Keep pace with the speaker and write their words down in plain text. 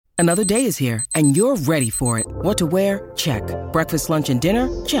Another day is here, and you're ready for it. What to wear? Check. Breakfast, lunch, and dinner?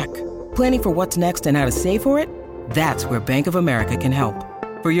 Check. Planning for what's next and how to save for it? That's where Bank of America can help.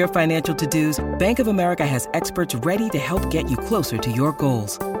 For your financial to-dos, Bank of America has experts ready to help get you closer to your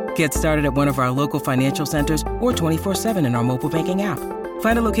goals. Get started at one of our local financial centers or 24/7 in our mobile banking app.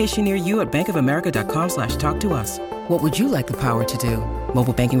 Find a location near you at bankofamerica.com/talktous. What would you like the power to do?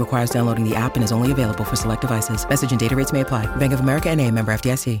 Mobile banking requires downloading the app and is only available for select devices. Message and data rates may apply. Bank of America N.A., member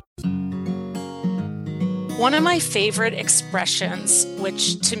FDIC. One of my favorite expressions,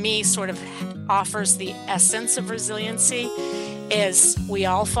 which to me sort of offers the essence of resiliency, is we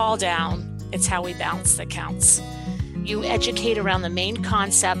all fall down. It's how we bounce that counts. You educate around the main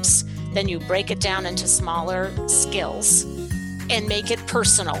concepts, then you break it down into smaller skills and make it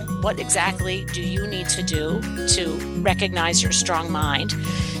personal. What exactly do you need to do to recognize your strong mind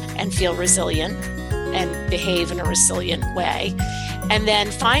and feel resilient and behave in a resilient way? And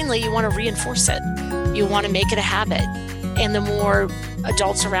then finally, you want to reinforce it. You want to make it a habit. And the more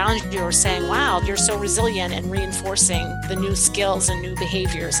adults around you are saying, wow, you're so resilient, and reinforcing the new skills and new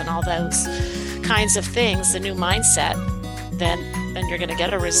behaviors and all those kinds of things, the new mindset, then you're going to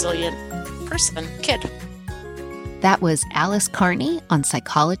get a resilient person, kid. That was Alice Carney on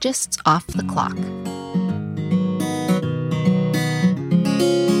Psychologists Off the Clock.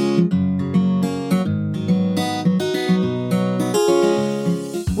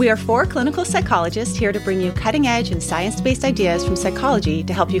 We are 4 clinical psychologists here to bring you cutting-edge and science-based ideas from psychology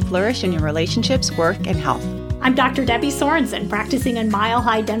to help you flourish in your relationships, work, and health. I'm Dr. Debbie Sorensen, practicing in Mile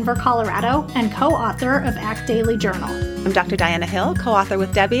High, Denver, Colorado, and co-author of ACT Daily Journal. I'm Dr. Diana Hill, co-author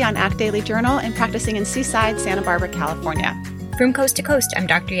with Debbie on ACT Daily Journal and practicing in Seaside, Santa Barbara, California. From coast to coast, I'm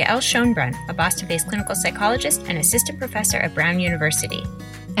Dr. Yael Schonbrun, a Boston-based clinical psychologist and assistant professor at Brown University.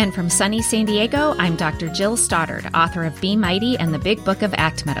 And from sunny San Diego, I'm Dr. Jill Stoddard, author of Be Mighty and the Big Book of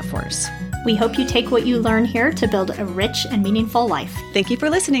ACT Metaphors. We hope you take what you learn here to build a rich and meaningful life. Thank you for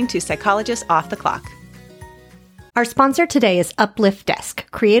listening to Psychologists Off the Clock. Our sponsor today is Uplift Desk,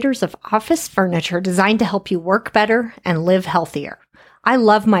 creators of office furniture designed to help you work better and live healthier. I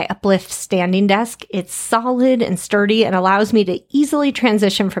love my Uplift standing desk. It's solid and sturdy and allows me to easily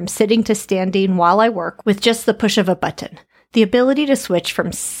transition from sitting to standing while I work with just the push of a button. The ability to switch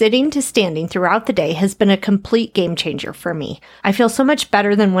from sitting to standing throughout the day has been a complete game changer for me. I feel so much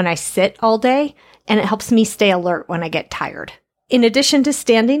better than when I sit all day, and it helps me stay alert when I get tired. In addition to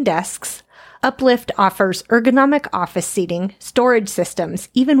standing desks, Uplift offers ergonomic office seating, storage systems,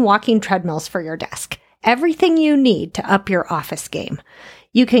 even walking treadmills for your desk. Everything you need to up your office game.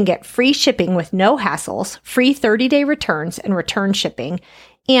 You can get free shipping with no hassles, free 30-day returns and return shipping,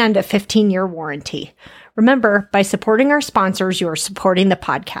 and a 15-year warranty. Remember, by supporting our sponsors, you are supporting the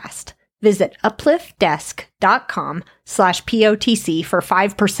podcast. Visit upliftdesk.com/POTC for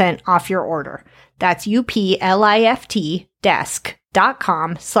 5% off your order. That's UPLIFT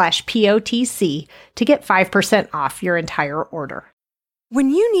desk.com/POTC to get 5% off your entire order. When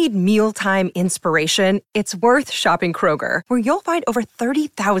you need mealtime inspiration, it's worth shopping Kroger, where you'll find over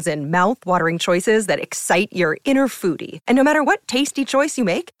 30,000 mouth-watering choices that excite your inner foodie. And no matter what tasty choice you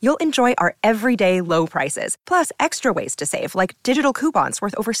make, you'll enjoy our everyday low prices, plus extra ways to save, like digital coupons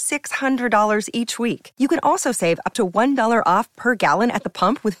worth over $600 each week. You can also save up to $1 off per gallon at the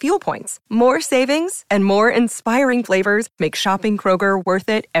pump with fuel points. More savings and more inspiring flavors make shopping Kroger worth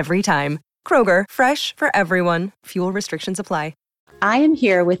it every time. Kroger, fresh for everyone. Fuel restrictions apply. I am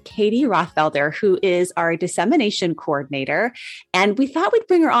here with Katie Rothfelder, who is our dissemination coordinator. And we thought we'd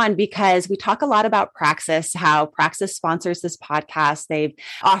bring her on because we talk a lot about Praxis, how Praxis sponsors this podcast. They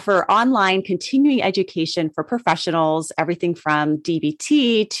offer online continuing education for professionals, everything from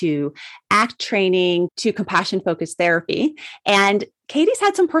DBT to ACT training to compassion-focused therapy. And Katie's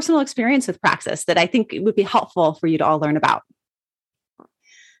had some personal experience with Praxis that I think would be helpful for you to all learn about.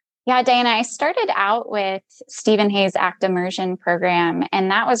 Yeah, Diana, I started out with Stephen Hayes' ACT Immersion program, and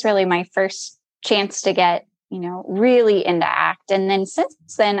that was really my first chance to get, really into ACT. And then since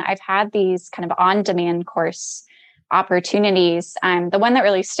then, I've had these kind of on-demand course opportunities. The one that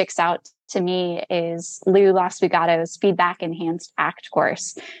really sticks out to me is Lou Lasfugato's Feedback Enhanced ACT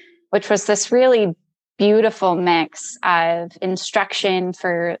course, which was this really beautiful mix of instruction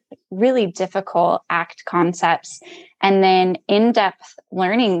for really difficult ACT concepts and then in-depth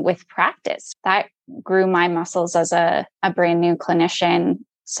learning with practice. That grew my muscles as a brand new clinician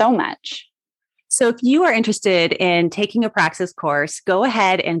so much. So if you are interested in taking a Praxis course, go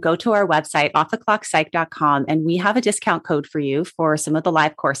ahead and go to our website, offtheclockpsych.com, and we have a discount code for you for some of the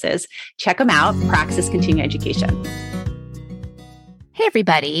live courses. Check them out, Praxis Continuing Education. Hey,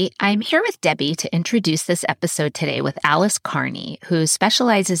 everybody. I'm here with Debbie to introduce this episode today with Alice Carney, who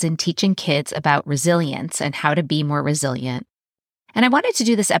specializes in teaching kids about resilience and how to be more resilient. And I wanted to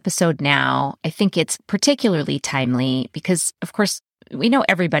do this episode now. I think it's particularly timely because, of course, we know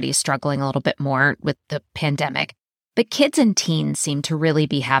everybody's struggling a little bit more with the pandemic, but kids and teens seem to really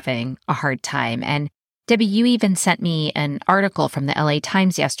be having a hard time. And Debbie, you even sent me an article from the LA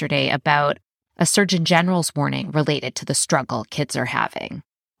Times yesterday about a Surgeon General's warning related to the struggle kids are having.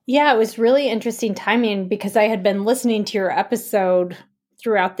 Yeah, it was really interesting timing because I had been listening to your episode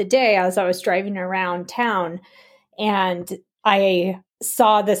throughout the day as I was driving around town. And I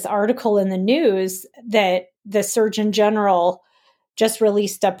saw this article in the news that the Surgeon General just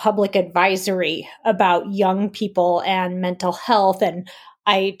released a public advisory about young people and mental health. And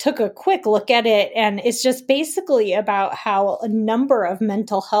I took a quick look at it, and it's just basically about how a number of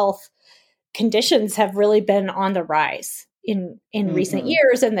mental health conditions have really been on the rise in recent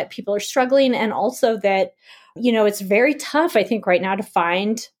years, and that people are struggling. And also that, it's very tough, I think, right now to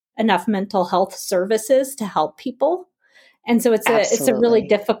find enough mental health services to help people. And so it's a really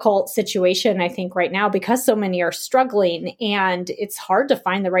difficult situation, I think, right now because so many are struggling and it's hard to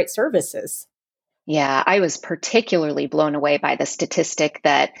find the right services. Yeah, I was particularly blown away by the statistic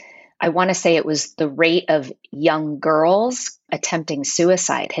that I want to say it was the rate of young girls attempting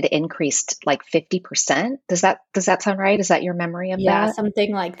suicide had increased like 50%. Does that sound right? Is that your memory of that? Yeah,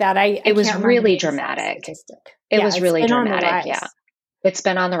 something like that. It was really dramatic. It was really dramatic. Yeah. It's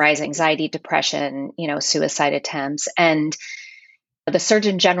been on the rise, anxiety, depression, suicide attempts. And the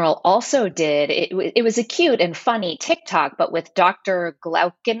Surgeon General also did, it was a cute and funny TikTok, but with Dr.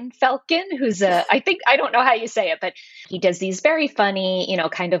 Glaucon-Felkin, who's I don't know how you say it, but he does these very funny,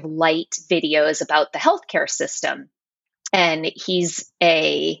 kind of light videos about the healthcare system. And he's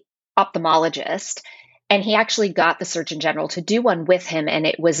a ophthalmologist, and he actually got the Surgeon General to do one with him. And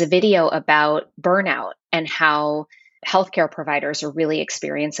it was a video about burnout and how healthcare providers are really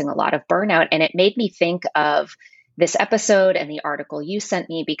experiencing a lot of burnout. And it made me think of this episode and the article you sent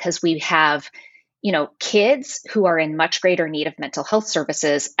me, because we have, kids who are in much greater need of mental health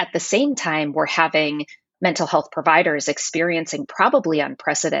services. At the same time, we're having mental health providers experiencing probably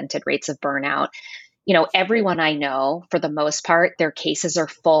unprecedented rates of burnout. Everyone I know, for the most part, their cases are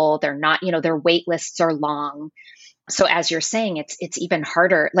full. They're not, their wait lists are long. So as you're saying, it's even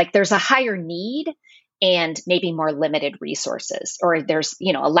harder. Like there's a higher need and maybe more limited resources, or there's,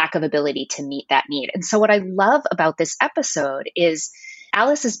 a lack of ability to meet that need. And so what I love about this episode is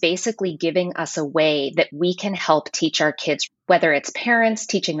Alice is basically giving us a way that we can help teach our kids, whether it's parents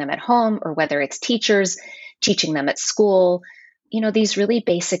teaching them at home or whether it's teachers teaching them at school, these really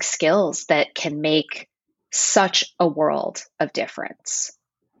basic skills that can make such a world of difference.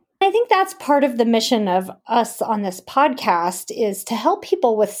 I think that's part of the mission of us on this podcast, is to help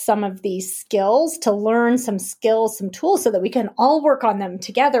people with some of these skills, to learn some skills, some tools so that we can all work on them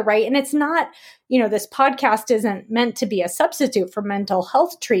together, right? And it's not, this podcast isn't meant to be a substitute for mental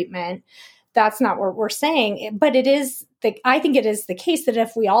health treatment. That's not what we're saying. But I think it is the case that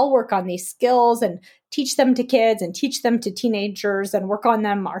if we all work on these skills and teach them to kids and teach them to teenagers and work on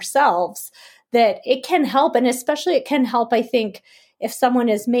them ourselves, that it can help. And especially it can help, I think, if someone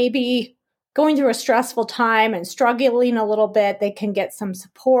is maybe going through a stressful time and struggling a little bit, they can get some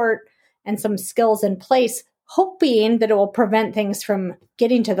support and some skills in place, hoping that it will prevent things from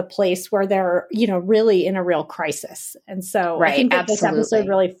getting to the place where they're, really in a real crisis. And so I think that this episode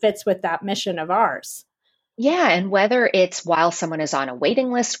really fits with that mission of ours. Yeah. And whether it's while someone is on a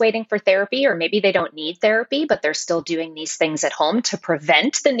waiting list waiting for therapy, or maybe they don't need therapy, but they're still doing these things at home to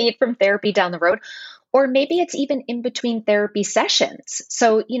prevent the need from therapy down the road. Or maybe it's even in between therapy sessions.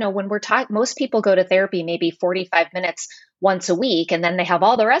 So, when we're talking, most people go to therapy maybe 45 minutes once a week, and then they have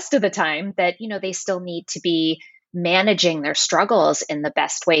all the rest of the time that, they still need to be managing their struggles in the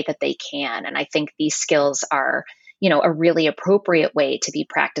best way that they can. And I think these skills are, a really appropriate way to be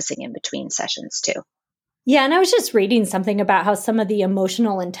practicing in between sessions too. Yeah. And I was just reading something about how some of the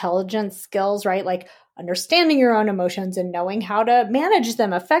emotional intelligence skills, right? Like understanding your own emotions and knowing how to manage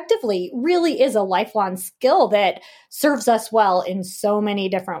them effectively really is a lifelong skill that serves us well in so many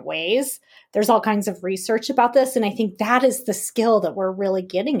different ways. There's all kinds of research about this. And I think that is the skill that we're really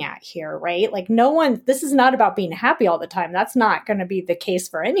getting at here, right? Like this is not about being happy all the time. That's not going to be the case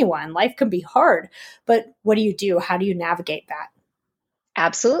for anyone. Life can be hard, but what do you do? How do you navigate that?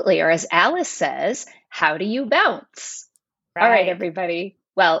 Absolutely. Or as Alice says, how do you bounce? Right. All right, everybody.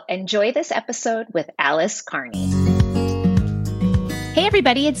 Well, enjoy this episode with Alice Carney. Hey,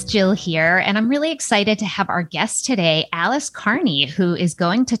 everybody, it's Jill here, and I'm really excited to have our guest today, Alice Carney, who is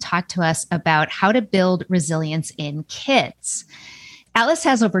going to talk to us about how to build resilience in kids. Alice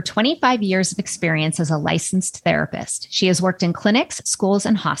has over 25 years of experience as a licensed therapist. She has worked in clinics, schools,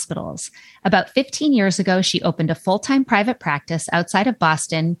 and hospitals. About 15 years ago, she opened a full-time private practice outside of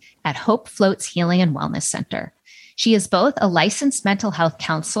Boston at Hope Floats Healing and Wellness Center. She is both a licensed mental health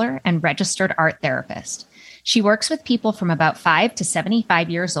counselor and registered art therapist. She works with people from about 5 to 75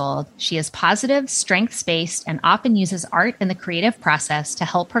 years old. She is positive, strengths-based, and often uses art and the creative process to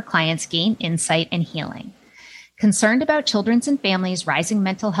help her clients gain insight and healing. Concerned about children's and families' rising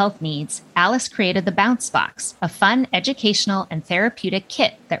mental health needs, Alice created the Bounce Box, a fun, educational, and therapeutic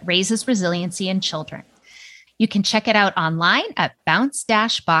kit that raises resiliency in children. You can check it out online at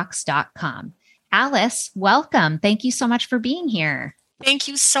bounce-box.com. Alice, welcome. Thank you so much for being here. Thank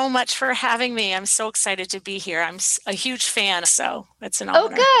you so much for having me. I'm so excited to be here. I'm a huge fan, so it's an honor.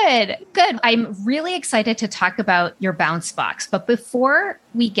 Oh, good. I'm really excited to talk about your Bounce Box. But before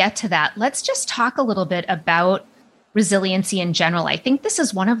we get to that, let's just talk a little bit about resiliency in general. I think this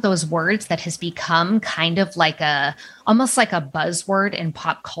is one of those words that has become kind of like almost like a buzzword in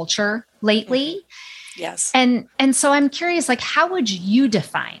pop culture lately. Yes. And so I'm curious, like, how would you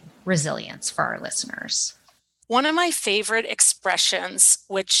define resilience for our listeners? One of my favorite expressions,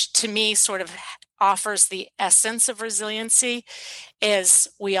 which to me sort of offers the essence of resiliency, is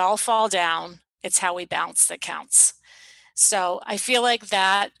we all fall down. It's how we bounce that counts. So I feel like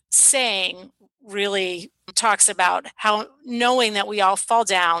that saying really talks about how knowing that we all fall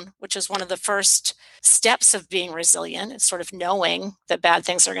down, which is one of the first steps of being resilient, it's sort of knowing that bad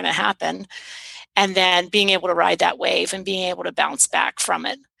things are going to happen, and then being able to ride that wave and being able to bounce back from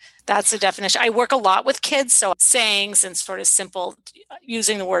it. That's the definition. I work a lot with kids, so sayings and sort of simple,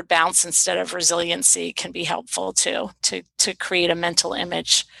 using the word bounce instead of resiliency can be helpful too, to create a mental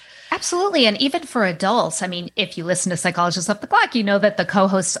image. Absolutely. And even for adults, I mean, if you listen to Psychologists Off the Clock, you know that the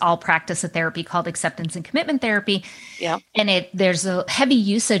co-hosts all practice a therapy called acceptance and commitment therapy. Yeah. And there's a heavy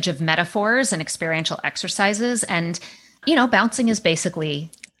usage of metaphors and experiential exercises. And, you know, bouncing is basically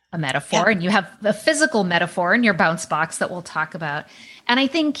a metaphor. Yeah. And you have a physical metaphor in your Bounce Box that we'll talk about. And I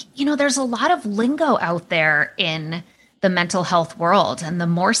think, you know, there's a lot of lingo out there in the mental health world. And the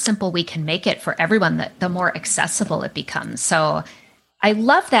more simple we can make it for everyone, the more accessible it becomes. So I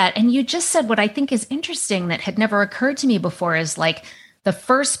love that. And you just said what I think is interesting that had never occurred to me before is like the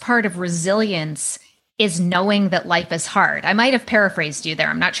first part of resilience is knowing that life is hard. I might have paraphrased you there.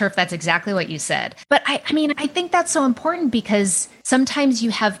 I'm not sure if that's exactly what you said. But I mean, I think that's so important because sometimes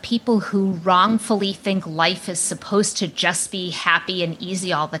you have people who wrongfully think life is supposed to just be happy and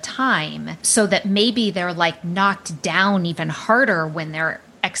easy all the time, so that maybe they're like knocked down even harder when their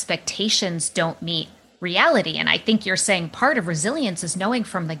expectations don't meet reality. And I think you're saying part of resilience is knowing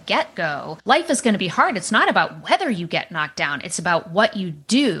from the get-go, life is going to be hard. It's not about whether you get knocked down. It's about what you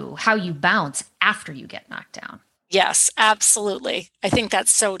do, how you bounce after you get knocked down. Yes, absolutely. I think that's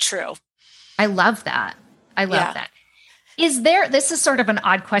so true. I love that. I love that. This is sort of an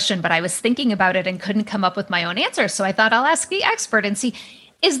odd question, but I was thinking about it and couldn't come up with my own answer. So I thought I'll ask the expert and see,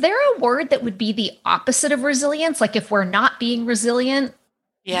 is there a word that would be the opposite of resilience? Like if we're not being resilient,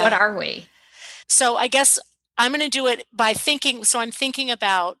 what are we? So I guess I'm going to do it by thinking. So I'm thinking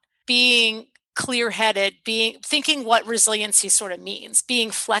about being clear-headed, thinking what resiliency sort of means,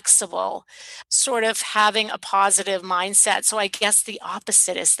 being flexible, sort of having a positive mindset. So I guess the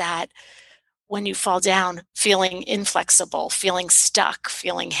opposite is that when you fall down, feeling inflexible, feeling stuck,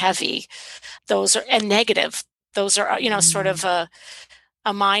 feeling heavy, and negative. Those are, you know, sort of a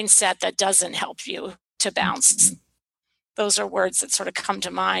mindset that doesn't help you to bounce. Those are words that sort of come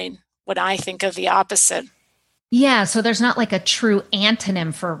to mind when I think of the opposite. Yeah. So there's not like a true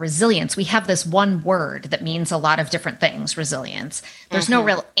antonym for resilience. We have this one word that means a lot of different things, resilience. There's no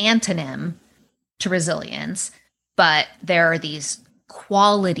real antonym to resilience, but there are these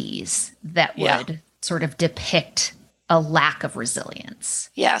qualities that would sort of depict a lack of resilience.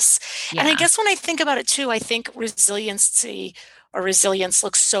 Yes. Yeah. And I guess when I think about it too, I think resiliency or resilience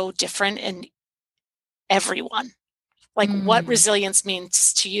looks so different in everyone. Like what resilience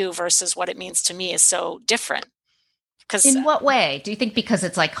means to you versus what it means to me is so different. In what way? Do you think because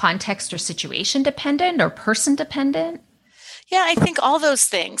it's like context or situation dependent or person dependent? Yeah, I think all those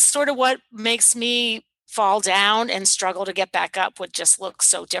things. Sort of what makes me fall down and struggle to get back up would just look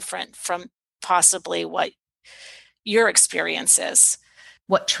so different from possibly what your experience is.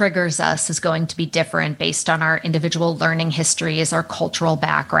 What triggers us is going to be different based on our individual learning histories, our cultural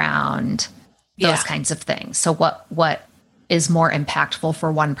background, those kinds of things. So what is more impactful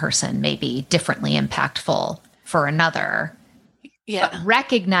for one person may be differently impactful for another. Yeah. But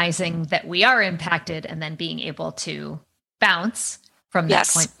recognizing that we are impacted and then being able to bounce from that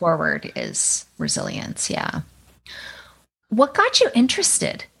point forward is resilience. Yeah. What got you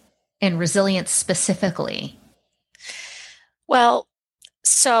interested in resilience specifically? Well,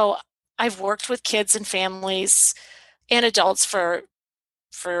 so I've worked with kids and families and adults for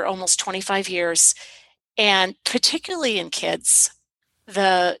almost 25 years. And particularly in kids,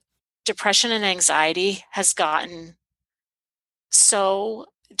 the depression and anxiety has gotten so,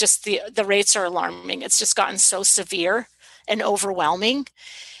 just the rates are alarming. It's just gotten so severe and overwhelming.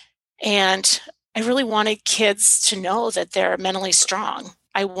 And I really wanted kids to know that they're mentally strong.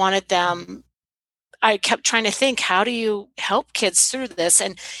 I kept trying to think, how do you help kids through this?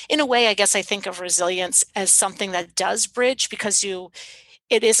 And in a way, I guess I think of resilience as something that does bridge, because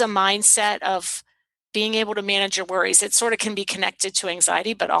it is a mindset of being able to manage your worries. It sort of can be connected to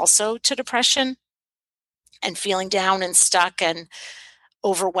anxiety, but also to depression and feeling down and stuck and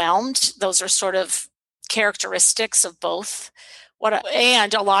overwhelmed. Those are sort of characteristics of both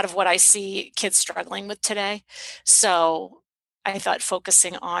and a lot of what I see kids struggling with today. So I thought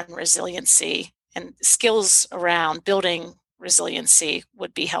focusing on resiliency and skills around building resiliency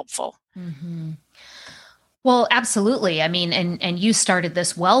would be helpful. Mm-hmm. Well, absolutely. I mean, and you started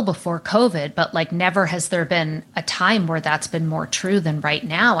this well before COVID, but like never has there been a time where that's been more true than right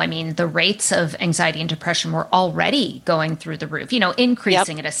now. I mean, the rates of anxiety and depression were already going through the roof,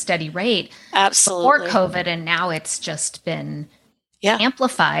 increasing at a steady rate. Absolutely. Before COVID, and now it's just been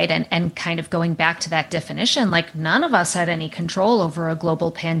amplified and kind of going back to that definition, like none of us had any control over a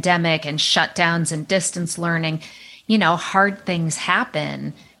global pandemic and shutdowns and distance learning. Hard things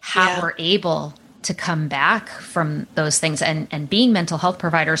happen. How we're able to come back from those things and being mental health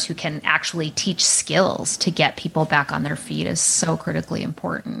providers who can actually teach skills to get people back on their feet is so critically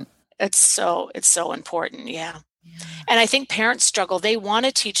important. It's so important. Yeah. And I think parents struggle. They want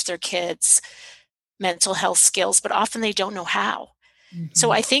to teach their kids mental health skills, but often they don't know how. Mm-hmm.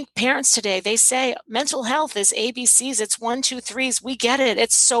 So I think parents today, they say mental health is ABCs. It's 1, 2, 3s. We get it.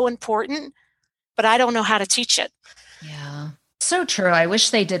 It's so important, but I don't know how to teach it. Yeah. So true. I wish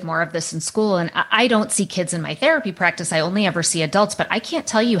they did more of this in school. And I don't see kids in my therapy practice. I only ever see adults, but I can't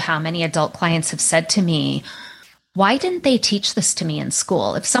tell you how many adult clients have said to me, why didn't they teach this to me in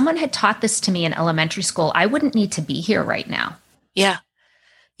school? If someone had taught this to me in elementary school, I wouldn't need to be here right now. Yeah.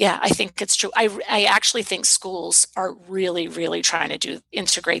 Yeah, I think it's true. I actually think schools are really, really trying to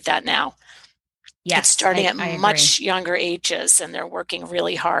integrate that now. Yes, it's starting at much younger ages, and they're working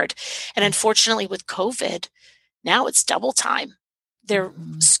really hard. And unfortunately with COVID, now it's double time. They're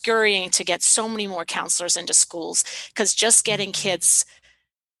scurrying to get so many more counselors into schools, because just getting kids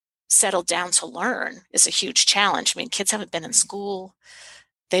settled down to learn is a huge challenge. I mean, kids haven't been in school.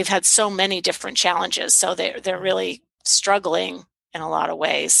 They've had so many different challenges. So they're really struggling in a lot of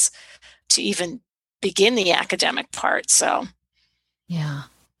ways to even begin the academic part. So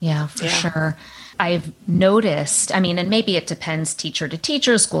yeah, for sure. I've noticed, and maybe it depends teacher to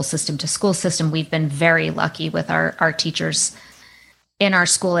teacher, school system to school system. We've been very lucky with our teachers in our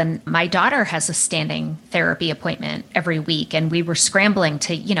school. And my daughter has a standing therapy appointment every week. And we were scrambling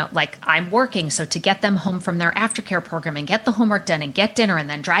to, I'm working. So to get them home from their aftercare program and get the homework done and get dinner and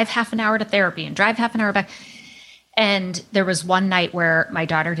then drive half an hour to therapy and drive half an hour back. And there was one night where my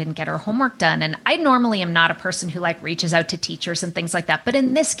daughter didn't get her homework done. And I normally am not a person who reaches out to teachers and things like that. But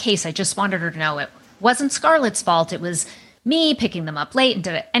in this case, I just wanted her to know it wasn't Scarlett's fault. It was me picking them up late and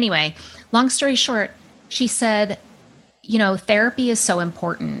did it. Anyway, long story short, she said, therapy is so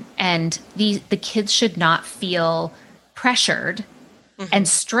important, and the kids should not feel pressured and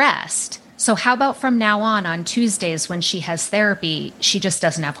stressed. So how about from now on Tuesdays when she has therapy, she just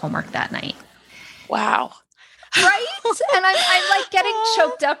doesn't have homework that night? Wow. Right? And I'm getting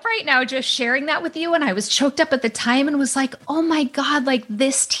choked up right now just sharing that with you. And I was choked up at the time and was like, oh my God,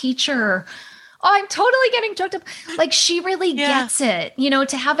 this teacher, I'm totally getting choked up. She really gets it,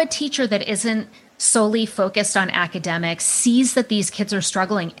 to have a teacher that isn't solely focused on academics, sees that these kids are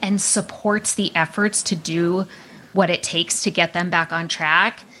struggling and supports the efforts to do what it takes to get them back on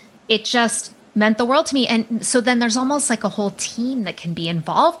track. It just meant the world to me. And so then there's almost a whole team that can be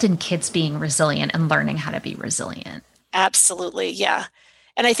involved in kids being resilient and learning how to be resilient. Absolutely. Yeah.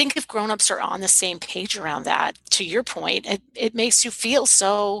 And I think if grownups are on the same page around that, to your point, it makes you feel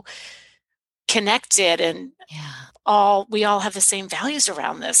so connected, and we all have the same values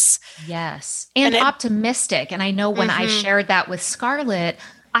around this. Yes. And optimistic. And I know when I shared that with Scarlett,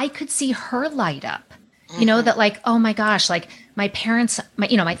 I could see her light up, that oh my gosh, my parents,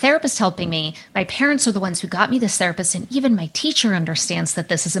 my therapist helping me, my parents are the ones who got me this therapist. And even my teacher understands that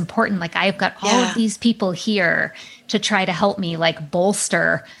this is important. I've got all of these people here to try to help me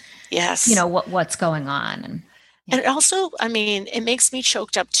bolster, what's going on. And it also, it makes me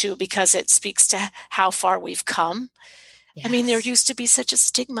choked up too, because it speaks to how far we've come. Yes. I mean, there used to be such a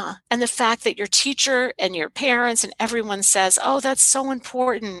stigma. And the fact that your teacher and your parents and everyone says, oh, that's so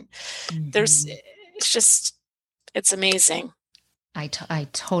important. It's amazing. I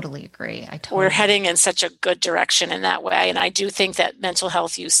totally agree. We're heading in such a good direction in that way. And I do think that mental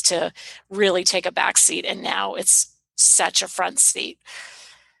health used to really take a back seat, and now it's such a front seat.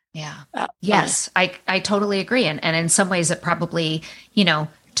 Yeah. Yes, I totally agree. And in some ways it probably, you know,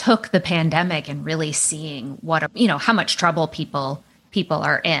 took the pandemic and really seeing how much trouble people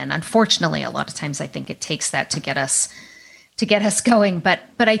are in. Unfortunately, a lot of times I think it takes that to get us going. But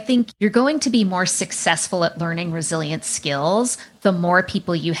I think you're going to be more successful at learning resilient skills the more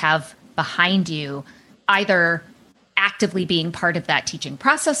people you have behind you, either actively being part of that teaching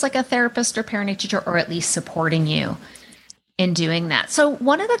process like a therapist or parent teacher, or at least supporting you in doing that. So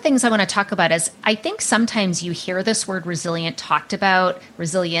one of the things I want to talk about is, I think sometimes you hear this word resilience talked about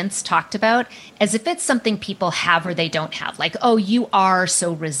as if it's something people have or they don't have. Like, oh, you are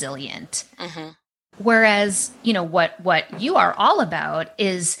so resilient. Mm-hmm. Whereas, you know, what you are all about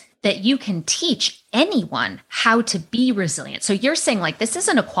is that you can teach anyone how to be resilient. So you're saying, like, this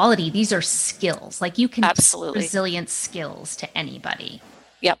isn't a quality, these are skills. Like, you can teach resilient skills to anybody.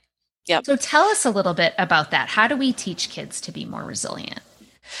 Yep. So tell us a little bit about that. How do we teach kids to be more resilient?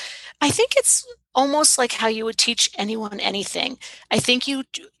 I think it's almost like how you would teach anyone anything. I think you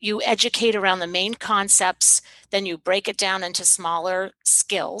educate around the main concepts, then you break it down into smaller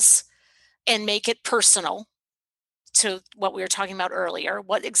skills and make it personal to what we were talking about earlier.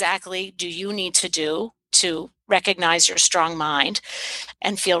 What exactly do you need to do to recognize your strong mind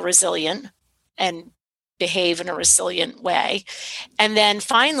and feel resilient and behave in a resilient way? And then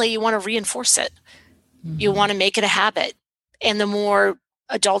finally, you want to reinforce it. Mm-hmm. You want to make it a habit. And the more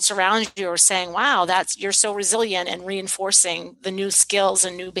adults around you are saying, wow, you're so resilient, and reinforcing the new skills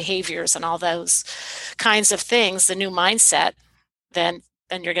and new behaviors and all those kinds of things, the new mindset, then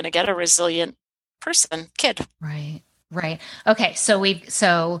you're going to get a resilient kid. Right. Okay.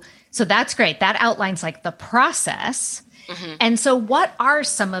 So that's great. That outlines like the process. Mm-hmm. And so what are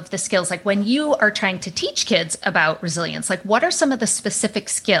some of the skills, like when you are trying to teach kids about resilience, like what are some of the specific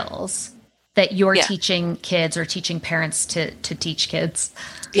skills that you're teaching kids or teaching parents to teach kids?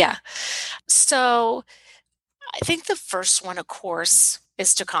 Yeah. So I think the first one, of course,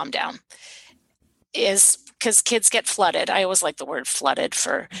 is to calm down. Is because kids get flooded. I always like the word flooded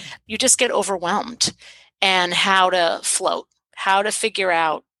you just get overwhelmed, and how to float, how to figure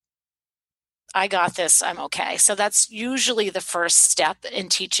out, I got this, I'm okay. So that's usually the first step in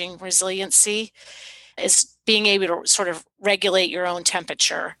teaching resiliency, is being able to sort of regulate your own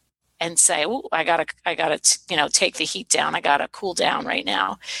temperature and say, oh, I gotta, take the heat down. I gotta cool down right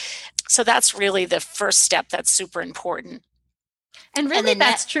now. So that's really the first step. That's super important. And really,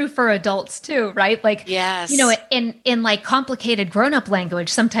 that's true for adults too, right? Like, yes. You know, in like complicated grown-up language,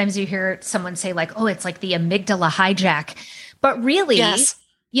 sometimes you hear someone say like, oh, it's like the amygdala hijack. But really, yes.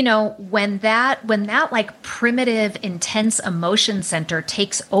 You know, when that like primitive, intense emotion center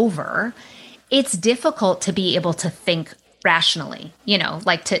takes over, it's difficult to be able to think rationally, you know,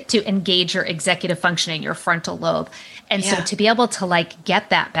 like to engage your executive functioning, your frontal lobe. And so to be able to like get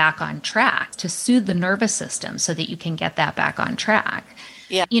that back on track, to soothe the nervous system so that you can get that back on track.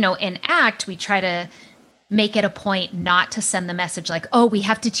 Yeah. You know, in ACT, we try to make it a point not to send the message like, oh, we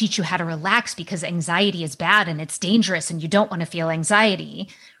have to teach you how to relax because anxiety is bad and it's dangerous and you don't want to feel anxiety,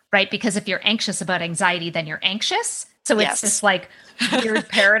 right? Because if you're anxious about anxiety, then you're anxious. So it's this like weird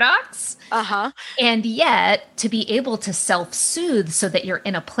paradox. Uh-huh. And yet to be able to self-soothe so that you're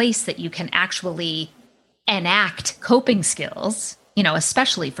in a place that you can actually enact coping skills, you know,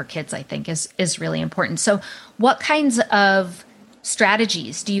 especially for kids, I think is really important. So what kinds of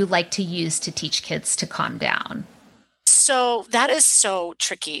strategies do you like to use to teach kids to calm down? So that is so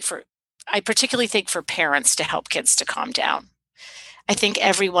tricky I particularly think for parents to help kids to calm down. I think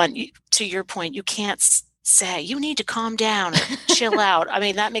everyone, to your point, you can't say you need to calm down or chill out. I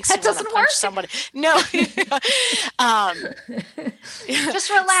mean, that makes you want to punch somebody. No. Just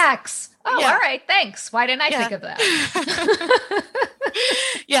relax. Oh, all right. Thanks. Why didn't I think of that?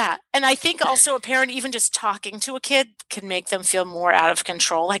 Yeah. And I think also a parent, even just talking to a kid can make them feel more out of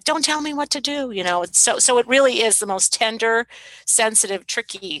control. Like, don't tell me what to do. You know, it's so it really is the most tender, sensitive,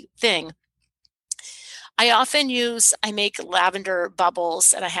 tricky thing. I make lavender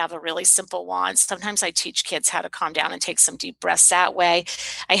bubbles, and I have a really simple wand. Sometimes I teach kids how to calm down and take some deep breaths that way.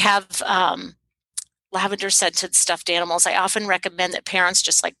 I have lavender scented stuffed animals. I often recommend that parents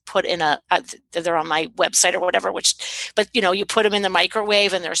just like put in they're on my website or whatever, but you know, you put them in the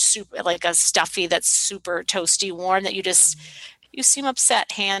microwave and they're super like a stuffy that's super toasty warm that you seem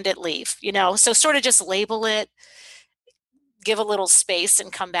upset, hand it, leave, you know? So sort of just label it, give a little space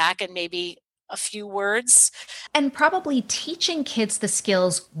and come back and maybe a few words. And probably teaching kids the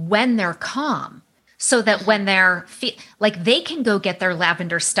skills when they're calm, so that when they're like, they can go get their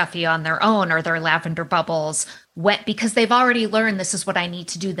lavender stuffy on their own or their lavender bubbles because they've already learned this is what I need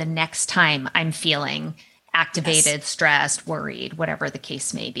to do the next time I'm feeling activated, stressed, worried, whatever the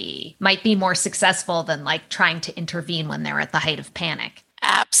case may be. Might be more successful than like trying to intervene when they're at the height of panic.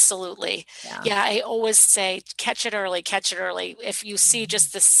 Absolutely. Yeah, I always say, catch it early, catch it early. If you see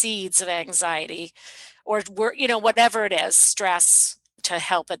just the seeds of anxiety or, whatever it is, stress, to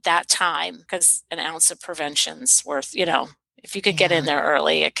help at that time, because an ounce of prevention's worth, if you could get in there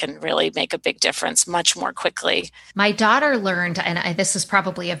early, it can really make a big difference much more quickly. My daughter learned, and this is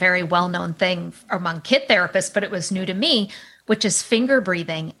probably a very well-known thing among kid therapists, but it was new to me, which is finger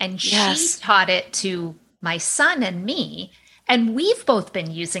breathing. And she taught it to my son and me. And we've both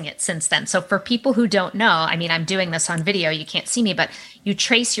been using it since then. So for people who don't know, I mean, I'm doing this on video, you can't see me, but you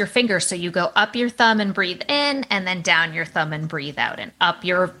trace your fingers. So you go up your thumb and breathe in, and then down your thumb and breathe out, and up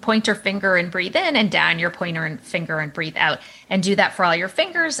your pointer finger and breathe in, and down your pointer finger and breathe out, and do that for all your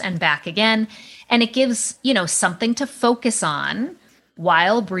fingers and back again. And it gives, something to focus on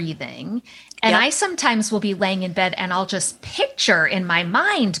while breathing. And I sometimes will be laying in bed and I'll just picture in my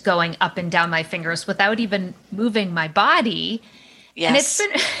mind going up and down my fingers without even moving my body. Yes.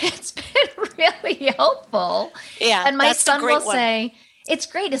 And it's been really helpful. Yeah. And my son will say, it's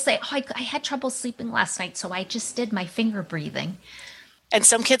great to say, oh, I had trouble sleeping last night, so I just did my finger breathing. And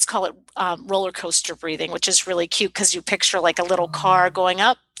some kids call it roller coaster breathing, which is really cute because you picture like a little car going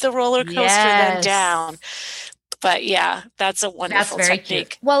up the roller coaster, then down. But yeah, that's a wonderful technique.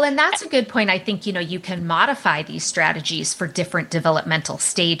 Cute. Well, and that's a good point. I think, you can modify these strategies for different developmental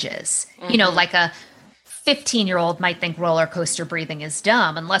stages. Mm-hmm. Like a 15-year-old might think roller coaster breathing is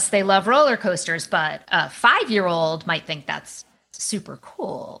dumb unless they love roller coasters, but a 5-year-old might think that's super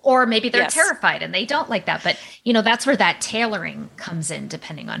cool. Or maybe they're terrified and they don't like that. But, that's where that tailoring comes in,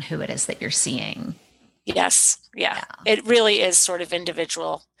 depending on who it is that you're seeing. Yes. Yeah. It really is sort of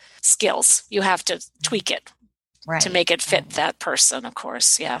individual skills. You have to tweak it. Right. To make it fit that person, of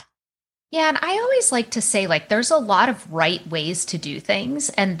course. Yeah. Yeah. And I always like to say, there's a lot of right ways to do things,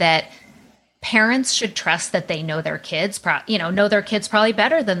 and that parents should trust that they know their kids, know their kids probably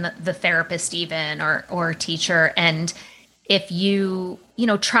better than the therapist even or teacher. And if you,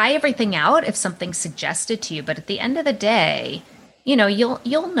 try everything out, if something's suggested to you, but at the end of the day,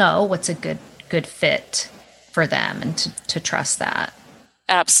 you'll know what's a good fit for them, and to trust that.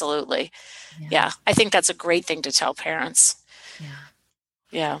 Absolutely. Yeah. I think that's a great thing to tell parents.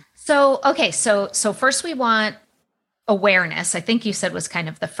 Yeah. So, okay. So first we want awareness. I think you said was kind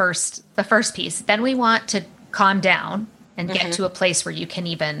of the first piece. Then we want to calm down and get to a place where you can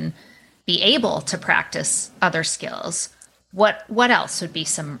even be able to practice other skills. What else would be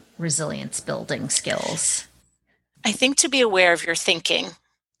some resilience building skills? I think to be aware of your thinking,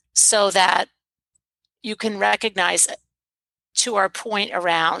 so that you can recognize, to our point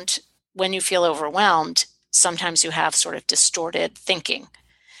around, when you feel overwhelmed, sometimes you have sort of distorted thinking.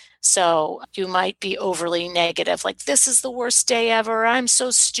 So you might be overly negative, like, this is the worst day ever, I'm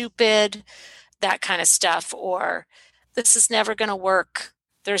so stupid, that kind of stuff, or this is never going to work.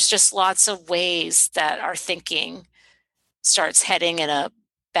 There's just lots of ways that our thinking starts heading in a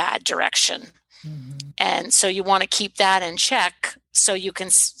bad direction. Mm-hmm. And so you want to keep that in check, so you can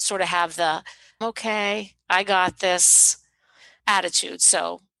sort of have the, okay, I got this attitude.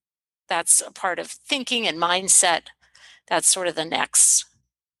 So that's a part of thinking and mindset. That's sort of the next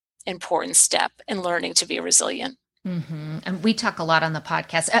important step in learning to be resilient. Mm-hmm. And we talk a lot on the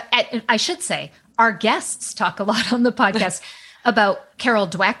podcast. I should say, our guests talk a lot on the podcast about Carol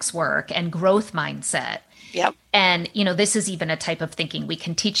Dweck's work and growth mindset. Yep. And, this is even a type of thinking we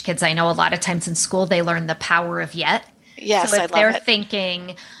can teach kids. I know a lot of times in school, they learn the power of yet. Yes, so if they're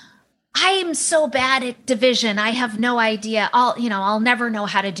thinking, I am so bad at division, I have no idea, I'll never know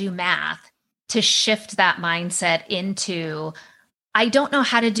how to do math, to shift that mindset into, I don't know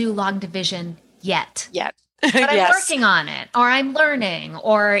how to do long division yet. But I'm working on it, or I'm learning,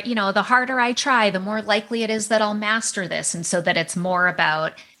 or, the harder I try, the more likely it is that I'll master this. And so that it's more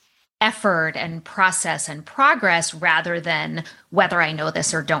about effort and process and progress, rather than whether I know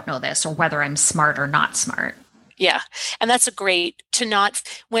this or don't know this, or whether I'm smart or not smart. Yeah. And that's a great to not,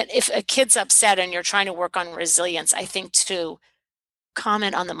 if a kid's upset and you're trying to work on resilience, I think to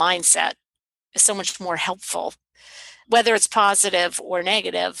comment on the mindset is so much more helpful, whether it's positive or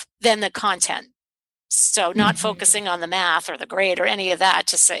negative, than the content. So not focusing on the math or the grade or any of that,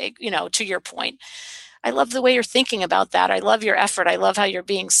 to say, to your point, I love the way you're thinking about that. I love your effort. I love how you're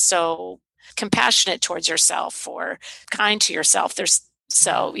being so compassionate towards yourself or kind to yourself.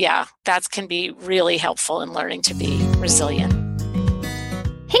 That can be really helpful in learning to be resilient.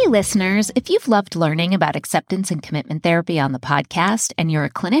 Hey, listeners, if you've loved learning about acceptance and commitment therapy on the podcast and you're a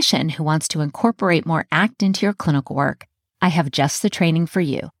clinician who wants to incorporate more ACT into your clinical work, I have just the training for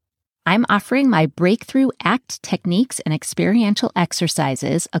you. I'm offering my Breakthrough ACT Techniques and Experiential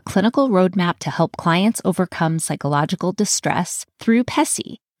Exercises, a clinical roadmap to help clients overcome psychological distress through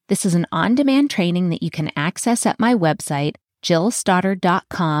PESI. This is an on-demand training that you can access at my website,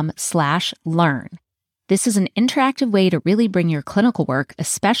 jillstoddard.com/learn. This is an interactive way to really bring your clinical work,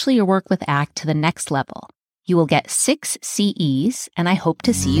 especially your work with ACT, to the next level. You will get 6 CEs, and I hope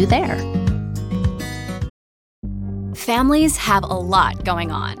to see you there. Families have a lot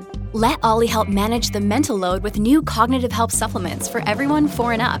going on. Let Ollie help manage the mental load with new cognitive help supplements for everyone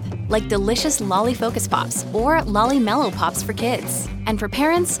 4 and up, like delicious Lolly Focus Pops or Lolly Mellow Pops for kids. And for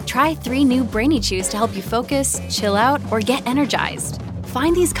parents, try 3 new Brainy Chews to help you focus, chill out, or get energized.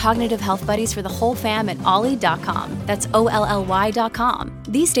 Find these cognitive health buddies for the whole fam at ollie.com. That's OLLY.com.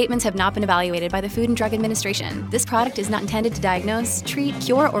 These statements have not been evaluated by the Food and Drug Administration. This product is not intended to diagnose, treat,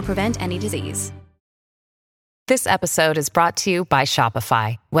 cure, or prevent any disease. This episode is brought to you by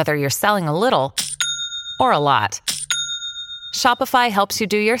Shopify. Whether you're selling a little or a lot, Shopify helps you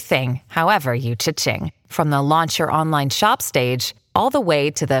do your thing, however you cha-ching. From the launch your online shop stage, all the way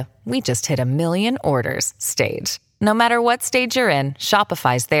to the we just hit 1 million orders stage. No matter what stage you're in,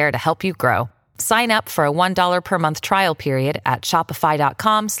 Shopify's there to help you grow. Sign up for a $1 per month trial period at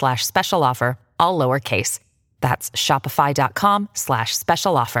shopify.com/special offer, all lowercase. That's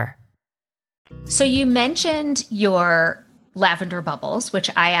shopify.com/special offer. So you mentioned your lavender bubbles, which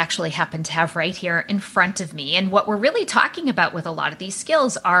I actually happen to have right here in front of me. And what we're really talking about with a lot of these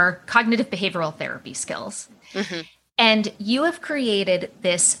skills are cognitive behavioral therapy skills. Mm-hmm. And you have created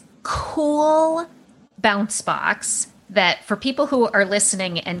this cool bounce box that, for people who are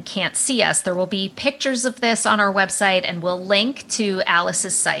listening and can't see us, there will be pictures of this on our website, and we'll link to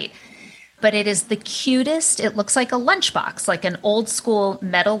Alice's site. But it is the cutest. It looks like a lunchbox, like an old school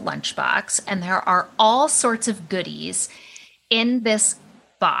metal lunchbox. And there are all sorts of goodies in this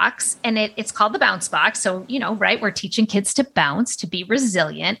box. And it's called the bounce box. So, right, we're teaching kids to bounce, to be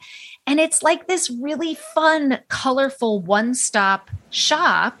resilient. And it's like this really fun, colorful one-stop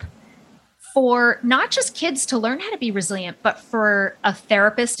shop for not just kids to learn how to be resilient, but for a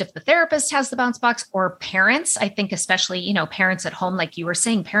therapist, if the therapist has the bounce box, or parents. I think especially, parents at home, like you were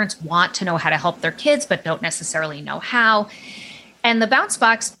saying, parents want to know how to help their kids, but don't necessarily know how. And the bounce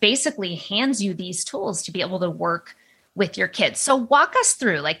box basically hands you these tools to be able to work with your kids. So walk us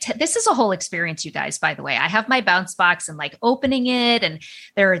through, this is a whole experience, you guys, by the way. I have my bounce box and opening it, and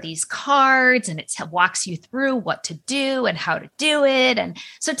there are these cards, and it walks you through what to do and how to do it. And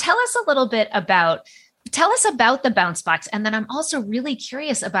so tell us a little bit about the bounce box. And then I'm also really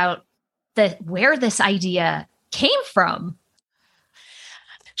curious about where this idea came from.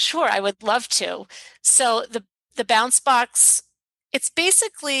 Sure, I would love to. So the bounce box, it's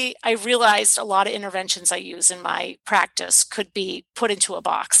basically, I realized a lot of interventions I use in my practice could be put into a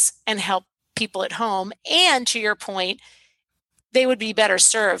box and help people at home. And to your point, they would be better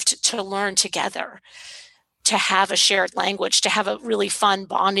served to learn together, to have a shared language, to have a really fun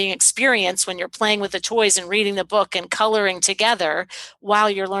bonding experience when you're playing with the toys and reading the book and coloring together while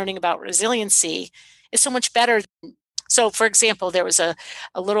you're learning about resiliency is so much better. So, for example, there was a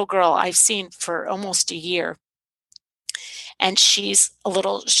little girl I've seen for almost a year. And she's a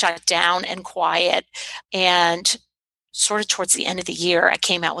little shut down and quiet. And sort of towards the end of the year, I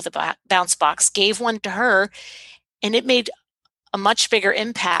came out with a bounce box, gave one to her, and it made a much bigger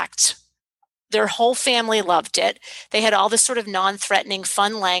impact. Their whole family loved it. They had all this sort of non-threatening,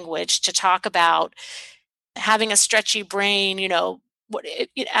 fun language to talk about having a stretchy brain.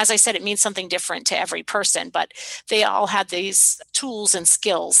 As I said, it means something different to every person, but they all had these tools and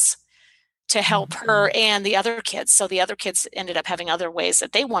skills to help her and the other kids. So the other kids ended up having other ways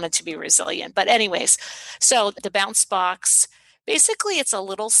that they wanted to be resilient. But anyways, so the bounce box, basically it's a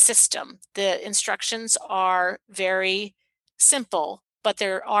little system. The instructions are very simple, but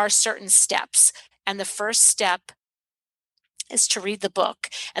there are certain steps. And the first step is to read the book.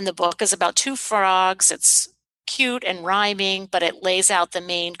 And the book is about 2 frogs. It's cute and rhyming, but it lays out the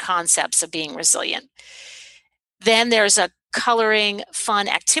main concepts of being resilient. Then there's a coloring fun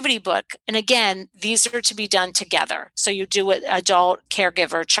activity book. And again, these are to be done together. So you do it, adult,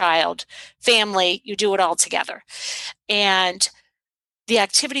 caregiver, child, family, you do it all together. And the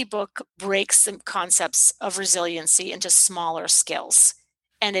activity book breaks the concepts of resiliency into smaller skills.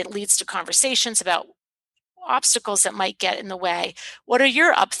 And it leads to conversations about obstacles that might get in the way. What are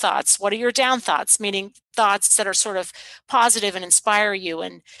your up thoughts? What are your down thoughts? Meaning thoughts that are sort of positive and inspire you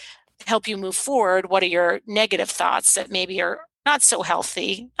and help you move forward. What are your negative thoughts that maybe are not so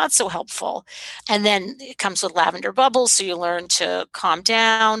healthy, not so helpful? And then it comes with lavender bubbles. So you learn to calm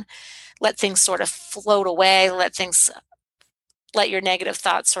down, let things sort of float away, let your negative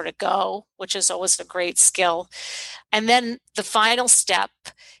thoughts sort of go, which is always a great skill. And then the final step,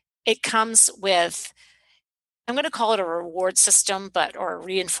 it comes with, I'm going to call it a reward system, or a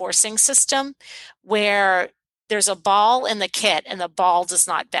reinforcing system, where there's a ball in the kit and the ball does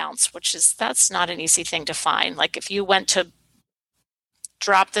not bounce, that's not an easy thing to find. Like if you went to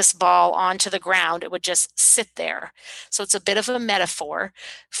drop this ball onto the ground, it would just sit there. So it's a bit of a metaphor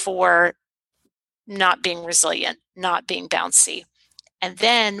for not being resilient, not being bouncy. And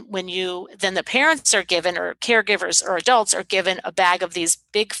then then the parents are given, or caregivers or adults are given, a bag of these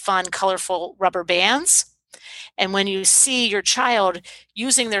big, fun, colorful rubber bands. And when you see your child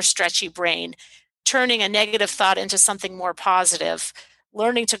using their stretchy brain, turning a negative thought into something more positive,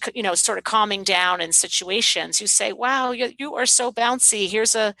 learning to, sort of calming down in situations, you say, wow, you are so bouncy.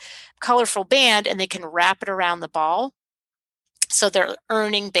 Here's a colorful band, and they can wrap it around the ball. So they're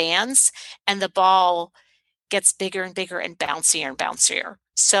earning bands, and the ball gets bigger and bigger and bouncier.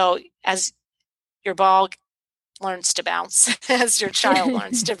 So as your ball learns to bounce, as your child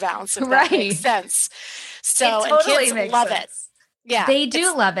learns to bounce, if that makes sense. So totally, and kids love it. Yeah. They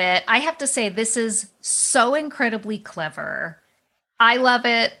do love it. I have to say, this is so incredibly clever. I love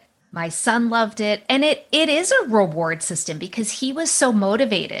it. My son loved it. And it is a reward system because he was so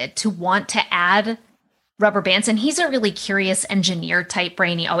motivated to want to add rubber bands. And he's a really curious engineer type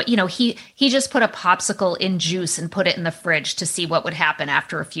brainy. He just put a popsicle in juice and put it in the fridge to see what would happen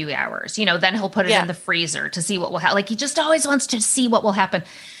after a few hours. Then he'll put it in the freezer to see what will happen. Like he just always wants to see what will happen.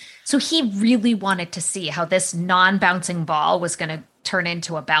 So he really wanted to see how this non-bouncing ball was going to turn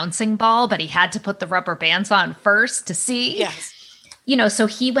into a bouncing ball, but he had to put the rubber bands on first to see. Yes. So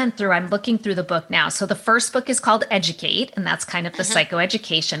he went through, I'm looking through the book now. So the first book is called Educate, and that's kind of the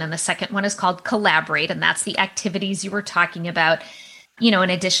psychoeducation. And the second one is called Collaborate, and that's the activities you were talking about. In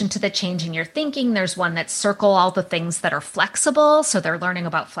addition to the changing your thinking, there's one that circle all the things that are flexible. So they're learning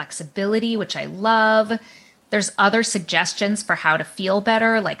about flexibility, which I love. There's other suggestions for how to feel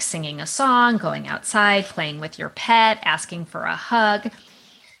better, like singing a song, going outside, playing with your pet, asking for a hug.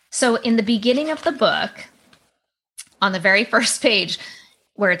 So in the beginning of the book, on the very first page,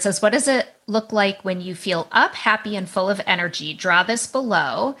 where it says, what does it look like when you feel up, happy, and full of energy? Draw this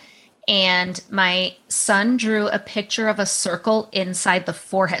below. And my son drew a picture of a circle inside the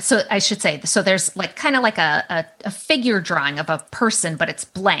forehead. So I should say, so there's like kind of like a figure drawing of a person, but it's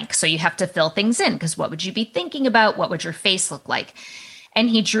blank. So you have to fill things in, because what would you be thinking about? What would your face look like? And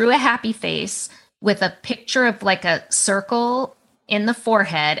he drew a happy face with a picture of like a circle in the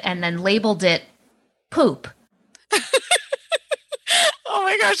forehead and then labeled it poop. Oh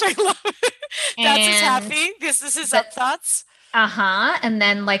my gosh, I love it. That's his happy. This is his up thoughts. And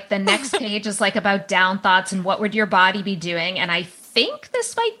then like the next page is like about down thoughts and what would your body be doing? And I think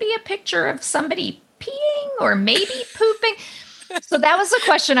this might be a picture of somebody peeing or maybe pooping. So that was a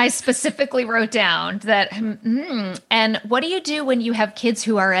question I specifically wrote down that, and what do you do when you have kids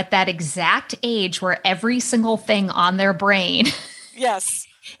who are at that exact age where every single thing on their brain is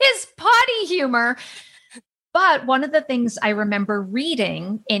potty humor? But one of the things I remember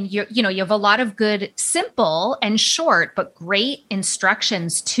reading in you have a lot of good, simple and short, but great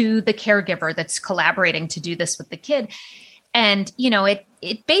instructions to the caregiver that's collaborating to do this with the kid. And,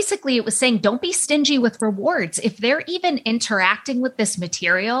 it basically, it was saying, don't be stingy with rewards. If they're even interacting with this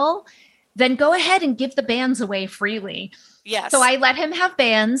material, then go ahead and give the bands away freely. Yes. So I let him have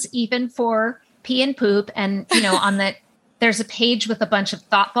bands even for pee and poop. And, there's a page with a bunch of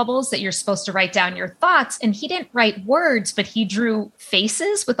thought bubbles that you're supposed to write down your thoughts. And he didn't write words, but he drew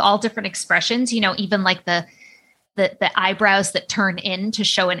faces with all different expressions, even like the eyebrows that turn in to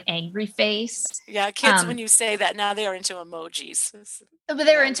show an angry face. Yeah, kids, when you say that, now they are into emojis. But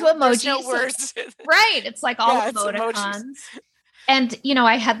they're into emojis. There's no words. Right. It's like all emoticons. And,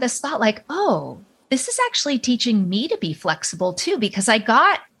 I had this thought like, oh, this is actually teaching me to be flexible too, because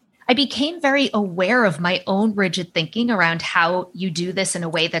I became very aware of my own rigid thinking around how you do this in a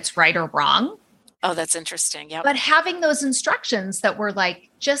way that's right or wrong. Oh, that's interesting. Yeah. But having those instructions that were like,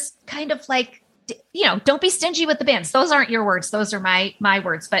 just kind of like, don't be stingy with the bands. Those aren't your words. Those are my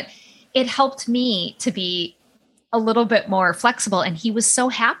words. But it helped me to be a little bit more flexible. And he was so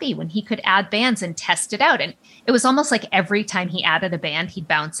happy when he could add bands and test it out. And it was almost like every time he added a band, he'd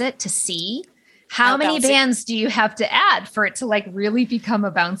bounce it to see how many bands do you have to add for it to like really become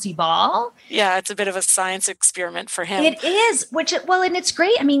a bouncy ball? Yeah, it's a bit of a science experiment for him. It is, and it's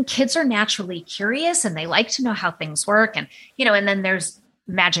great. I mean, kids are naturally curious and they like to know how things work. And, and then there's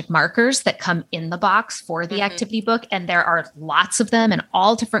magic markers that come in the box for the activity book. And there are lots of them in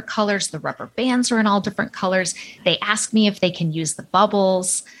all different colors. The rubber bands are in all different colors. They ask me if they can use the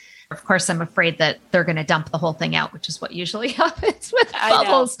bubbles. Of course, I'm afraid that they're going to dump the whole thing out, which is what usually happens with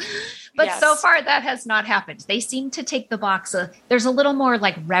bubbles. But so far that has not happened. They seem to take the box. There's a little more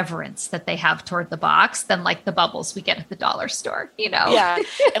like reverence that they have toward the box than like the bubbles we get at the dollar store, Yeah.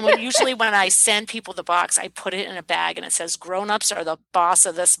 And usually when I send people the box, I put it in a bag and it says grown-ups are the boss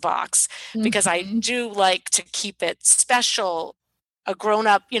of this box, because I do like to keep it special. A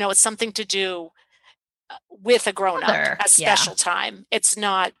grown-up, it's something to do with a grown-up at special time. It's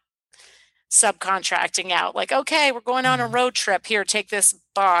not subcontracting out like, okay, we're going on a road trip, here, take this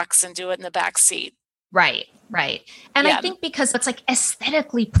box and do it in the back seat. Right. And I think because it's like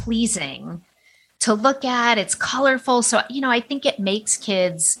aesthetically pleasing to look at, it's colorful. So, I think it makes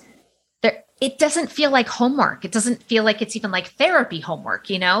kids it doesn't feel like homework. It doesn't feel like it's even like therapy homework,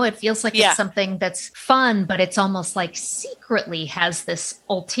 it feels like it's something that's fun, but it's almost like secretly has this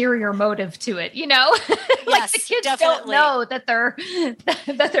ulterior motive to it, like the kids don't know that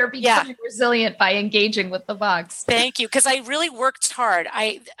they're becoming resilient by engaging with the box. Thank you. Because I really worked hard.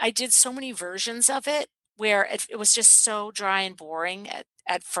 I did so many versions of it where it was just so dry and boring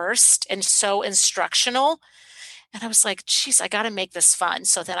at first and so instructional. And I was like, geez, I got to make this fun.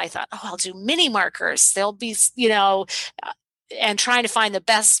 So then I thought, I'll do mini markers. They'll be, and trying to find the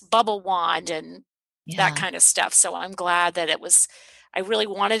best bubble wand and that kind of stuff. So I'm glad that I really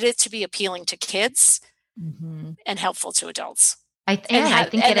wanted it to be appealing to kids and helpful to adults. I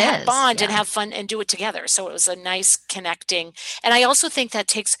think it is. Bond and have fun and do it together. So it was a nice connecting. And I also think that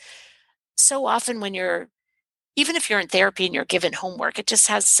takes so often when even if you're in therapy and you're given homework, it just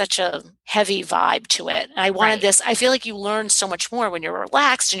has such a heavy vibe to it. And I wanted this. I feel like you learn so much more when you're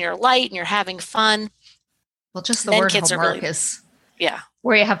relaxed and you're light and you're having fun. Well, just the word homework is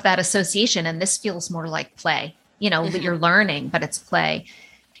where you have that association. And this feels more like play, that you're learning, but it's play.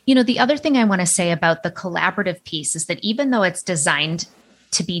 The other thing I want to say about the collaborative piece is that even though it's designed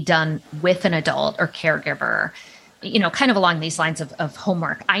to be done with an adult or caregiver, kind of along these lines of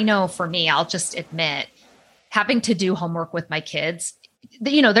homework, I know for me, I'll just admit, having to do homework with my kids,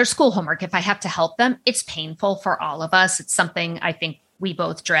 their school homework, if I have to help them, it's painful for all of us. It's something I think we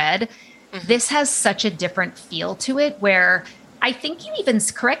both dread. This has such a different feel to it where I think you even,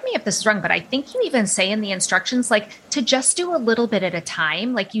 correct me if this is wrong, but I think you even say in the instructions, like to just do a little bit at a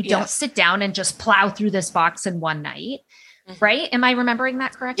time. Like you don't sit down and just plow through this box in one night. Right? Am I remembering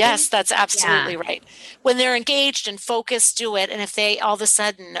that correctly? Yes, that's absolutely right. When they're engaged and focused, do it. And if they all of a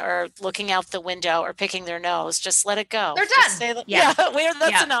sudden are looking out the window or picking their nose, just let it go. They're done.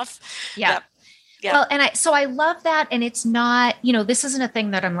 That's enough. Yeah. Well, and I love that. And it's not, this isn't a thing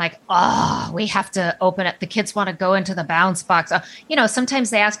that I'm like, we have to open it. The kids want to go into the bounce box.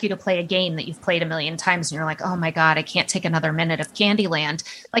 Sometimes they ask you to play a game that you've played a million times and you're like, oh my God, I can't take another minute of Candyland.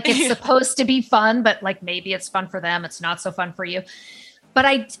 Like it's supposed to be fun, but like maybe it's fun for them. It's not so fun for you. But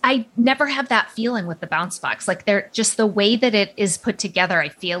I never have that feeling with the bounce box. Like they're just the way that it is put together. I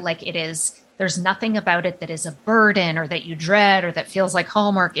feel like it is. There's nothing about it that is a burden or that you dread or that feels like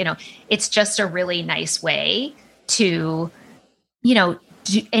homework. It's just a really nice way to,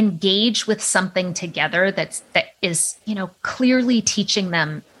 engage with something together that is, clearly teaching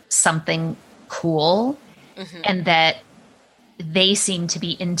them something cool and that they seem to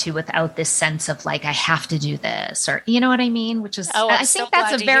be into without this sense of like, I have to do this or, you know what I mean? Which is, I think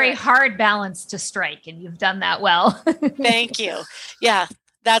that's a very hard balance to strike and you've done that well. Thank you. Yeah.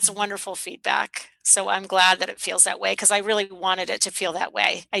 That's wonderful feedback. So I'm glad that it feels that way because I really wanted it to feel that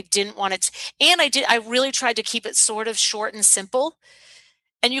way. I didn't want it to, and I really tried to keep it sort of short and simple.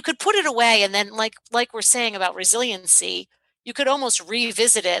 And you could put it away and then like we're saying about resiliency, you could almost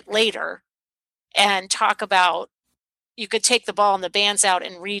revisit it later and talk about, you could take the ball and the bands out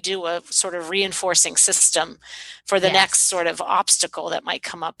and redo a sort of reinforcing system for the next sort of obstacle that might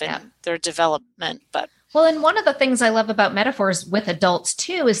come up in their development. Well, and one of the things I love about metaphors with adults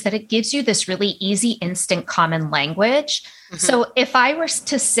too, is that it gives you this really easy, instant common language. So if I were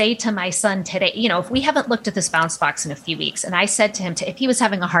to say to my son today, if we haven't looked at this bounce box in a few weeks, and I said to him, if he was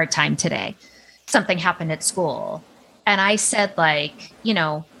having a hard time today, something happened at school, and I said like,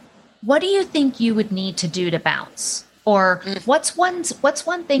 what do you think you would need to do to bounce? Or what's one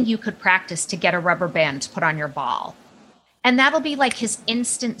thing you could practice to get a rubber band to put on your ball? And that'll be like his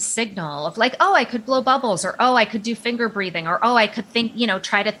instant signal of like, oh, I could blow bubbles, or, oh, I could do finger breathing, or, oh, I could think,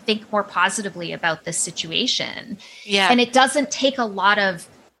 try to think more positively about this situation. Yeah. And it doesn't take a lot of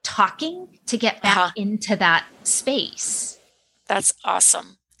talking to get back into that space. That's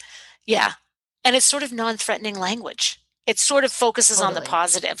awesome. Yeah. And it's sort of non-threatening language. It sort of focuses on the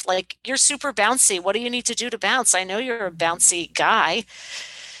positive. Like, you're super bouncy. What do you need to do to bounce? I know you're a bouncy guy.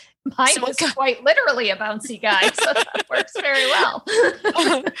 Mine was quite literally a bouncy guy, so that works very well.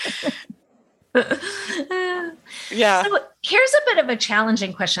 Yeah. So here's a bit of a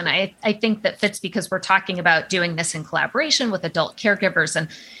challenging question. I think that fits because we're talking about doing this in collaboration with adult caregivers. And,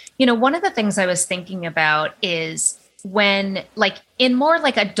 one of the things I was thinking about is when, like, in more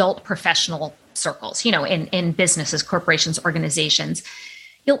like adult professional circles, in businesses, corporations, organizations,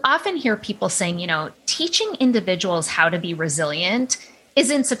 you'll often hear people saying, teaching individuals how to be resilient is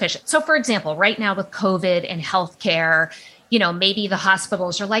insufficient. So, for example, right now with COVID and healthcare, maybe the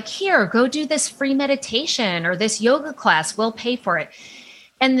hospitals are like, here, go do this free meditation or this yoga class, we'll pay for it.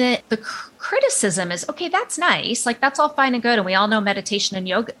 And the criticism is, okay, that's nice. Like, that's all fine and good. And we all know meditation and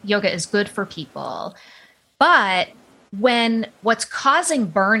yoga is good for people. But when what's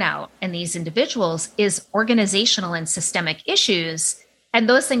causing burnout in these individuals is organizational and systemic issues, and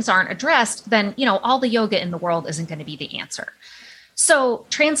those things aren't addressed, then, all the yoga in the world isn't going to be the answer. So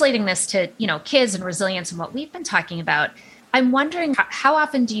translating this to, kids and resilience and what we've been talking about, I'm wondering how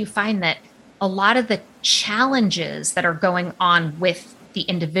often do you find that a lot of the challenges that are going on with the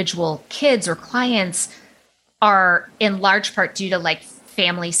individual kids or clients are in large part due to like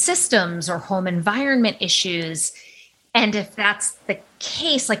family systems or home environment issues? And if that's the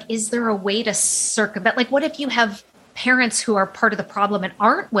case, like, is there a way to circumvent? Like, what if you have parents who are part of the problem and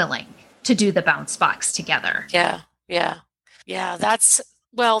aren't willing to do the bounce box together? Yeah.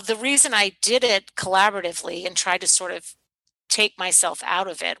 The reason I did it collaboratively and tried to sort of take myself out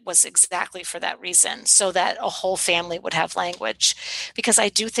of it was exactly for that reason, so that a whole family would have language, because I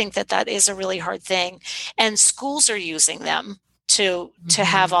do think that is a really hard thing. And schools are using them to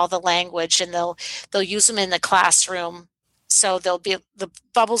have all the language, and they'll use them in the classroom. So the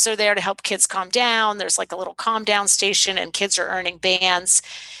bubbles are there to help kids calm down. There's like a little calm down station, and kids are earning bands.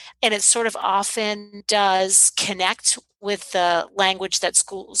 And it sort of often does connect with the language that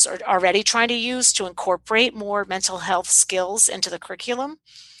schools are already trying to use to incorporate more mental health skills into the curriculum.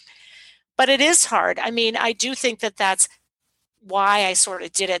 But it is hard. I mean, I do think that's why I sort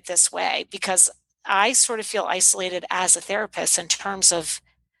of did it this way, because I sort of feel isolated as a therapist in terms of,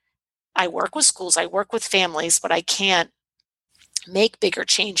 I work with schools, I work with families, but I can't make bigger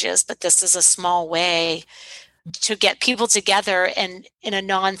changes. But this is a small way to get people together and in a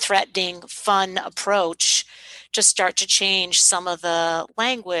non-threatening, fun approach, just start to change some of the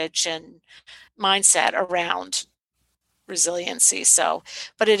language and mindset around resiliency. So,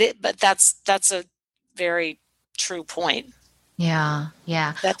 but that's a very true point. Yeah.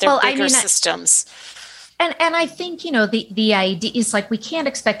 That they're bigger systems. And I think, the idea is like, we can't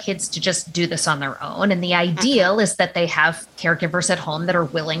expect kids to just do this on their own. And the ideal is that they have caregivers at home that are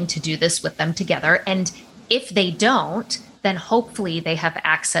willing to do this with them together. And if they don't, then hopefully they have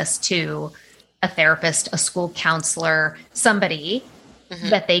access to a therapist, a school counselor, somebody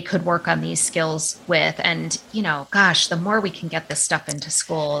that they could work on these skills with. And, the more we can get this stuff into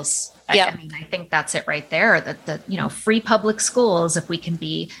schools, I think that's it right there. That the free public schools, if we can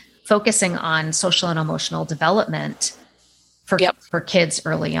be focusing on social and emotional development for kids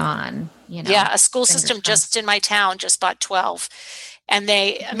early on. A school system just in my town just bought 12. And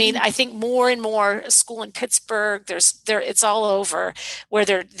I think more and more, a school in Pittsburgh, it's all over, where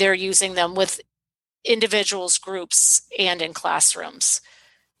they're using them with individuals, groups, and in classrooms,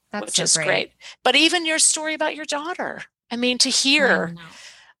 which is great. But even your story about your daughter, to hear,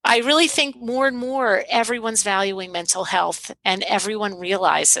 I really think more and more everyone's valuing mental health, and everyone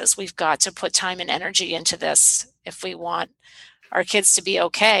realizes we've got to put time and energy into this if we want our kids to be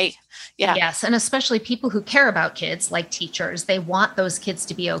okay. Yeah. Yes. And especially people who care about kids, like teachers, they want those kids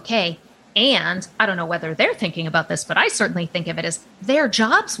to be okay. And I don't know whether they're thinking about this, but I certainly think of it as their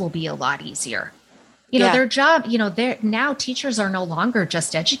jobs will be a lot easier. Their job, now teachers are no longer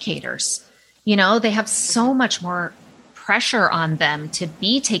just educators. They have so much more pressure on them to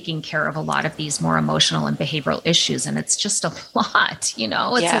be taking care of a lot of these more emotional and behavioral issues. And it's just a lot, it's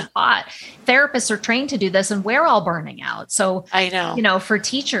a lot. Therapists are trained to do this, and we're all burning out. So I know, for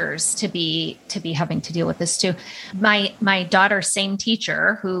teachers to be having to deal with this too. My daughter's same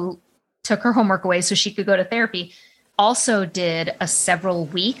teacher who took her homework away so she could go to therapy also did a several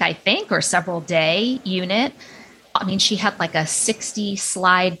week, I think, or several day unit. She had like a 60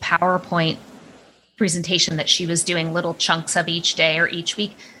 slide PowerPoint presentation that she was doing, little chunks of each day or each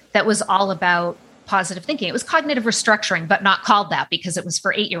week, that was all about positive thinking. It was cognitive restructuring, but not called that because it was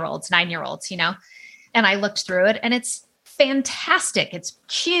for 8-year-olds, 9-year-olds, and I looked through it and it's fantastic. It's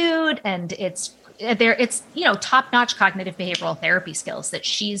cute. And it's top-notch cognitive behavioral therapy skills that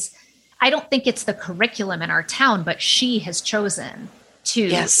I don't think it's the curriculum in our town, but she has chosen to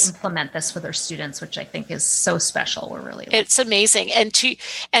implement this with her students, which I think is so special. We're really lucky. It's amazing. And to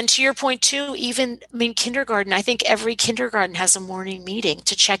your point too, kindergarten, I think every kindergarten has a morning meeting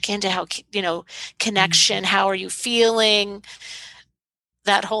to check into how, connection, how are you feeling,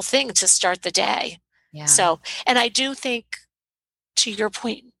 that whole thing to start the day. Yeah. So, and I do think, to your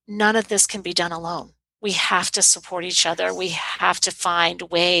point, none of this can be done alone. We have to support each other. We have to find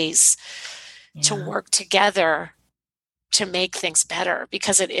ways to work together to make things better,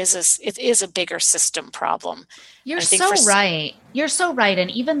 because it is a bigger system problem. You're so right. You're so right.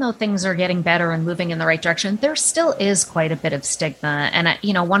 And even though things are getting better and moving in the right direction, there still is quite a bit of stigma. And,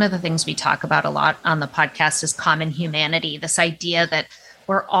 one of the things we talk about a lot on the podcast is common humanity, this idea that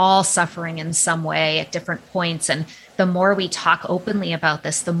we're all suffering in some way at different points. And the more we talk openly about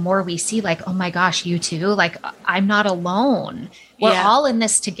this, the more we see like, oh my gosh, you too, like I'm not alone. We're all in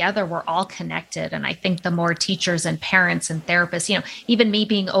this together. We're all connected. And I think the more teachers and parents and therapists, even me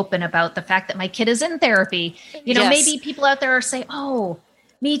being open about the fact that my kid is in therapy, maybe people out there are saying, oh,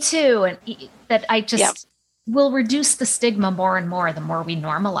 me too. And that I just will reduce the stigma more and more, the more we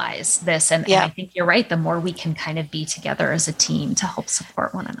normalize this. And I think you're right. The more we can kind of be together as a team to help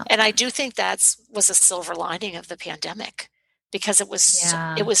support one another. And I do think was a silver lining of the pandemic, because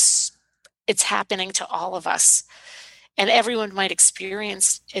it's happening to all of us. And everyone might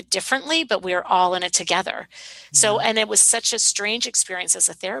experience it differently, but we're all in it together. So, and it was such a strange experience as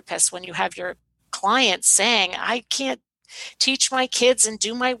a therapist when you have your clients saying, I can't teach my kids and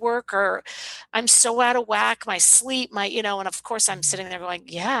do my work, or I'm so out of whack, my sleep, and of course I'm sitting there going,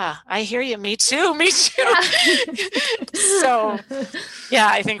 yeah, I hear you. Me too. So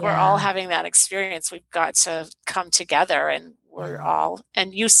I think we're all having that experience. We've got to come together, and we're all,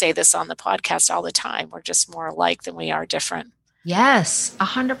 and you say this on the podcast all the time, we're just more alike than we are different. Yes,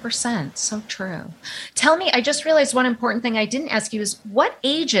 100%. So true. Tell me, I just realized one important thing I didn't ask you is, what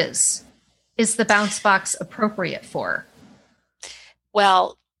ages is the Bounce Box appropriate for?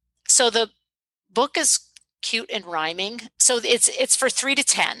 Well, so the book is cute and rhyming. So it's for 3 to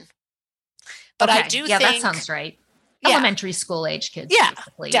 10. But I do think that sounds right. Elementary school age kids. Yeah,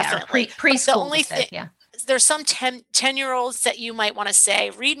 basically. Definitely. Preschool. The only thing, there's some 10-year-olds that you might want to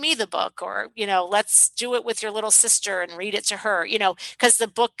say, read me the book, or, let's do it with your little sister and read it to her, because the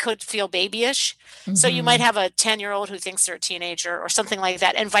book could feel babyish. Mm-hmm. So you might have a 10-year-old who thinks they're a teenager or something like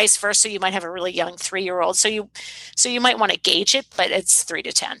that. And vice versa. You might have a really young 3-year-old. So you might want to gauge it, but it's 3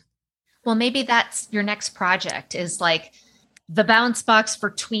 to 10. Well, maybe that's your next project, is like the Bounce Box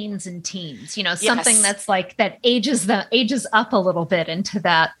for tweens and teens, something that's like that ages up a little bit into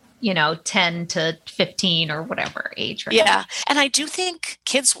that, 10 to 15 or whatever age. Right? Yeah. And I do think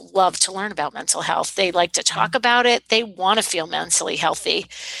kids love to learn about mental health. They like to talk about it. They want to feel mentally healthy.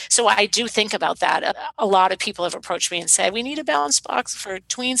 So I do think about that. A lot of people have approached me and said, we need a Bounce Box for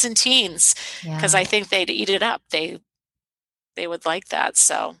tweens and teens, because I think they'd eat it up. They would like that.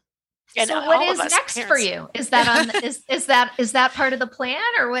 So. And so what is next for you? Is that is that part of the plan,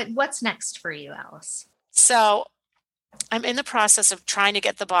 or what's next for you, Alice? So I'm in the process of trying to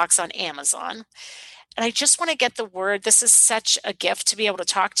get the box on Amazon. And I just want to get the word. This is such a gift to be able to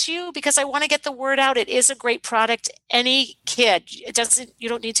talk to you, because I want to get the word out. It is a great product. Any kid, you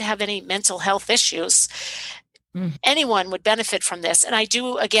don't need to have any mental health issues. Anyone would benefit from this. And I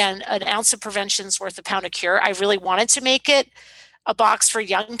do, again, an ounce of prevention is worth a pound of cure. I really wanted to make it a box for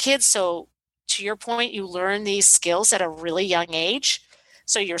young kids. So to your point, you learn these skills at a really young age.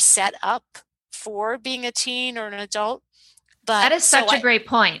 So you're set up for being a teen or an adult. But that is such a great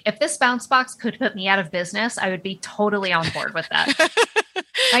point. If this Bounce Box could put me out of business, I would be totally on board with that.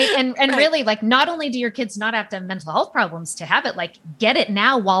 Right. And really, like, not only do your kids not have to have mental health problems to have it, like, get it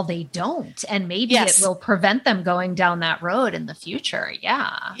now while they don't. And maybe it will prevent them going down that road in the future.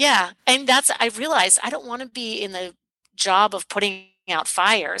 Yeah. Yeah. And I realized I don't want to be in the job of putting out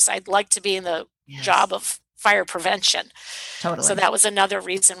fires. I'd like to be in the job of fire prevention. Totally. So that was another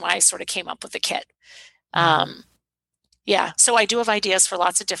reason why I sort of came up with the kit. So I do have ideas for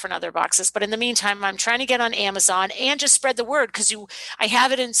lots of different other boxes, but in the meantime, I'm trying to get on Amazon and just spread the word, because I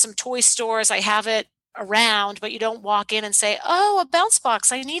have it in some toy stores. I have it around, but you don't walk in and say, oh, a Bounce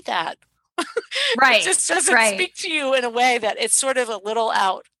Box, I need that. Right. It just doesn't speak to you in a way that it's sort of a little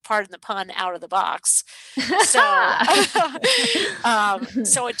out, pardon the pun, out of the box. So,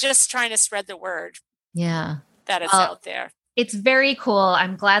 so just trying to spread the word. Yeah. That is out there. It's very cool.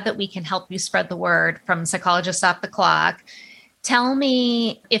 I'm glad that we can help you spread the word from Psychologists Off the Clock. Tell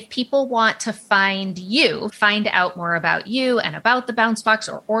me, if people want to find out more about you and about the Bounce Box,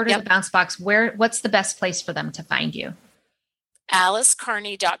 or order the Bounce Box, what's the best place for them to find you?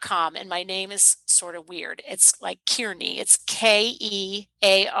 AliceKearney.com. And my name is sort of weird. It's like Kearney. It's Kearney.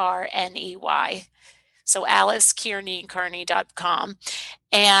 So AliceKearney.com.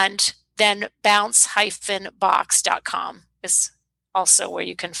 And then bounce-box.com is also where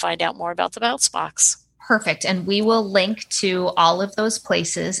you can find out more about the Bounce Box. Perfect. And we will link to all of those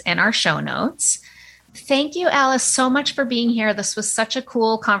places in our show notes. Thank you, Alice, so much for being here. This was such a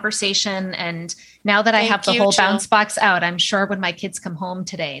cool conversation. And now that I have the whole Bounce Box out, I'm sure when my kids come home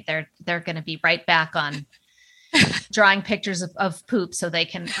today, they're going to be right back on drawing pictures of poop so they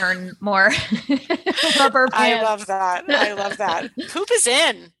can earn more rubber bands. I love that. Poop is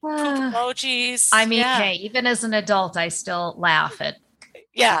in. Poop emojis. I mean, hey, even as an adult, I still laugh at.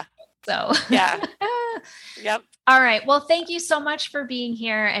 Yeah. So. Yeah. Yep. All right. Well, thank you so much for being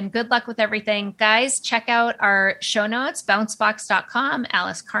here, and good luck with everything. Guys, check out our show notes, bouncebox.com,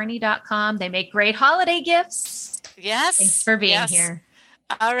 alicekearney.com. They make great holiday gifts. Yes. Thanks for being here.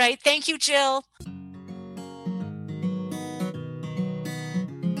 All right. Thank you, Jill.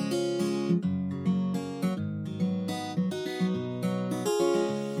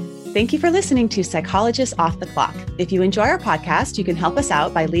 Thank you for listening to Psychologists Off the Clock. If you enjoy our podcast, you can help us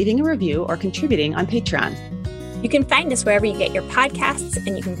out by leaving a review or contributing on Patreon. You can find us wherever you get your podcasts,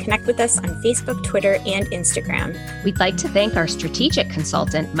 and you can connect with us on Facebook, Twitter, and Instagram. We'd like to thank our strategic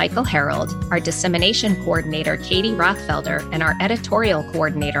consultant, Michael Harold, our dissemination coordinator, Katie Rothfelder, and our editorial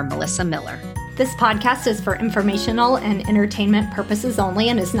coordinator, Melissa Miller. This podcast is for informational and entertainment purposes only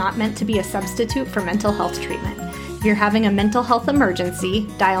and is not meant to be a substitute for mental health treatment. If you're having a mental health emergency,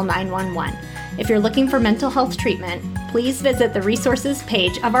 dial 911. If you're looking for mental health treatment, please visit the resources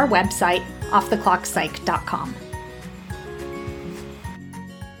page of our website, offtheclockpsych.com.